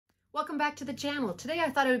Welcome back to the channel. Today I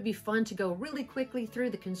thought it would be fun to go really quickly through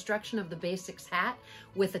the construction of the basics hat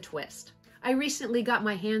with a twist. I recently got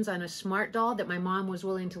my hands on a smart doll that my mom was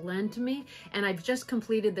willing to lend to me, and I've just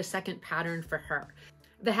completed the second pattern for her.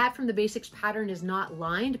 The hat from the basics pattern is not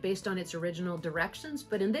lined based on its original directions,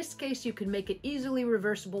 but in this case you can make it easily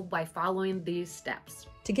reversible by following these steps.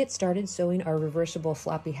 To get started sewing our reversible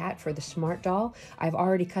floppy hat for the smart doll, I've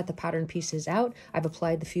already cut the pattern pieces out. I've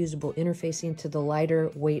applied the fusible interfacing to the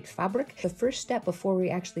lighter weight fabric. The first step before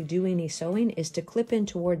we actually do any sewing is to clip in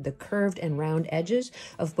toward the curved and round edges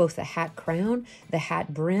of both the hat crown, the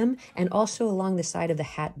hat brim, and also along the side of the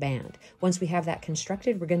hat band. Once we have that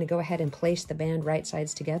constructed, we're going to go ahead and place the band right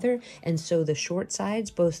sides together and sew the short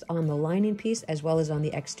sides both on the lining piece as well as on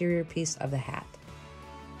the exterior piece of the hat.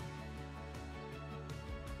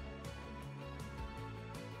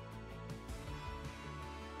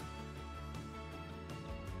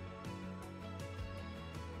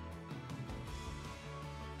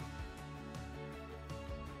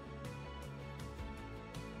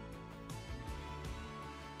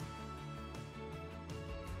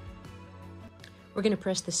 We're going to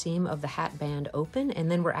press the seam of the hat band open,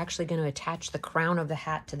 and then we're actually going to attach the crown of the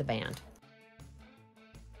hat to the band.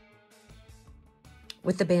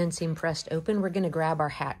 With the band seam pressed open, we're going to grab our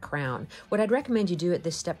hat crown. What I'd recommend you do at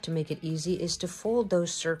this step to make it easy is to fold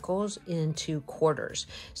those circles into quarters.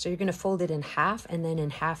 So you're going to fold it in half and then in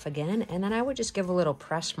half again, and then I would just give a little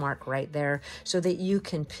press mark right there so that you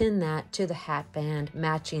can pin that to the hat band,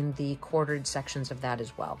 matching the quartered sections of that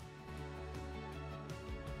as well.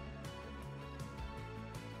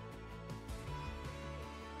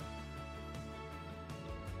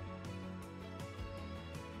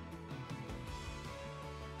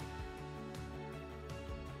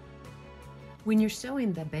 When you're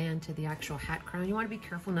sewing the band to the actual hat crown, you want to be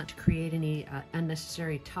careful not to create any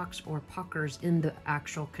unnecessary tucks or puckers in the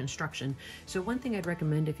actual construction. So one thing I'd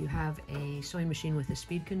recommend if you have a sewing machine with a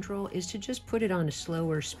speed control is to just put it on a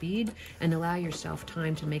slower speed and allow yourself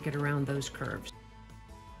time to make it around those curves.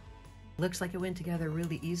 Looks like it went together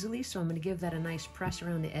really easily, so I'm going to give that a nice press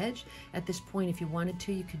around the edge. At this point, if you wanted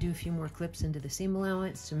to, you could do a few more clips into the seam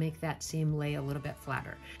allowance to make that seam lay a little bit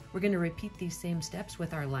flatter. We're going to repeat these same steps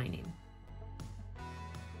with our lining.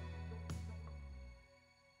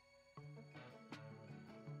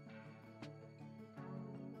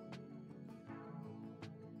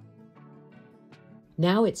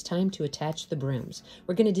 Now it's time to attach the brims.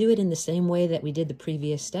 We're going to do it in the same way that we did the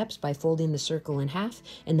previous steps by folding the circle in half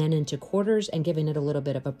and then into quarters and giving it a little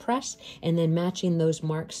bit of a press and then matching those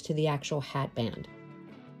marks to the actual hat band.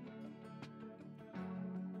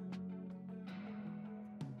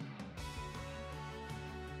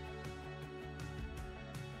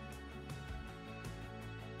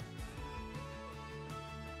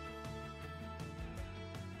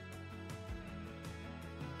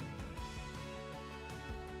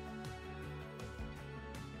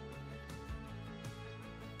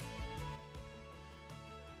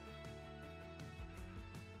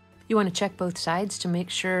 You want to check both sides to make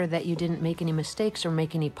sure that you didn't make any mistakes or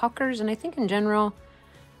make any puckers, and I think in general,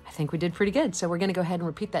 we did pretty good. So we're going to go ahead and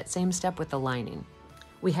repeat that same step with the lining.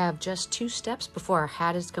 We have just 2 steps before our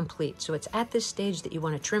hat is complete, so it's at this stage that you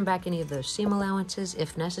want to trim back any of those seam allowances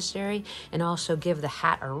if necessary, and also give the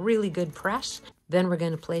hat a really good press. Then we're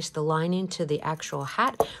going to place the lining to the actual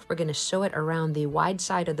hat. We're going to sew it around the wide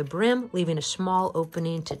side of the brim, leaving a small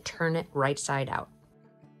opening to turn it right side out.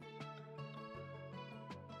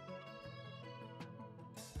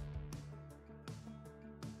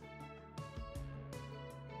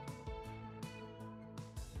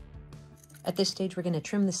 At this stage, we're going to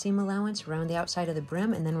trim the seam allowance around the outside of the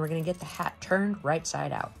brim, and then we're going to get the hat turned right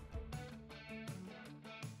side out.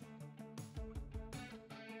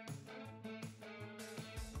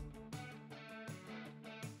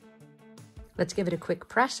 Let's give it a quick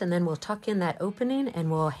press, and then we'll tuck in that opening and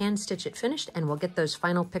we'll hand stitch it finished, and we'll get those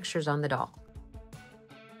final pictures on the doll.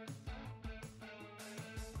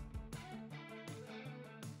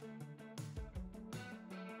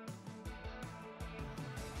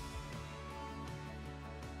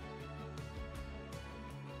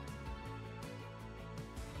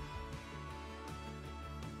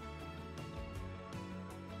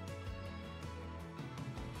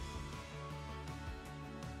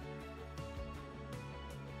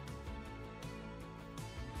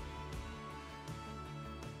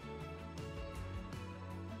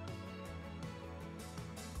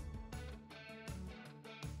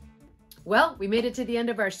 Well, we made it to the end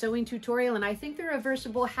of our sewing tutorial, and I think the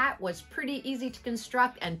reversible hat was pretty easy to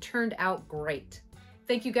construct and turned out great.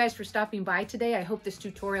 Thank you guys for stopping by today. I hope this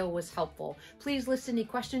tutorial was helpful. Please list any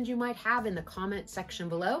questions you might have in the comment section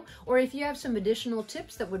below, or if you have some additional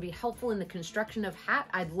tips that would be helpful in the construction of hat,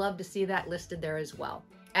 I'd love to see that listed there as well.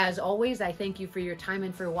 As always, I thank you for your time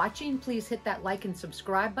and for watching. Please hit that like and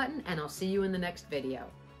subscribe button, and I'll see you in the next video.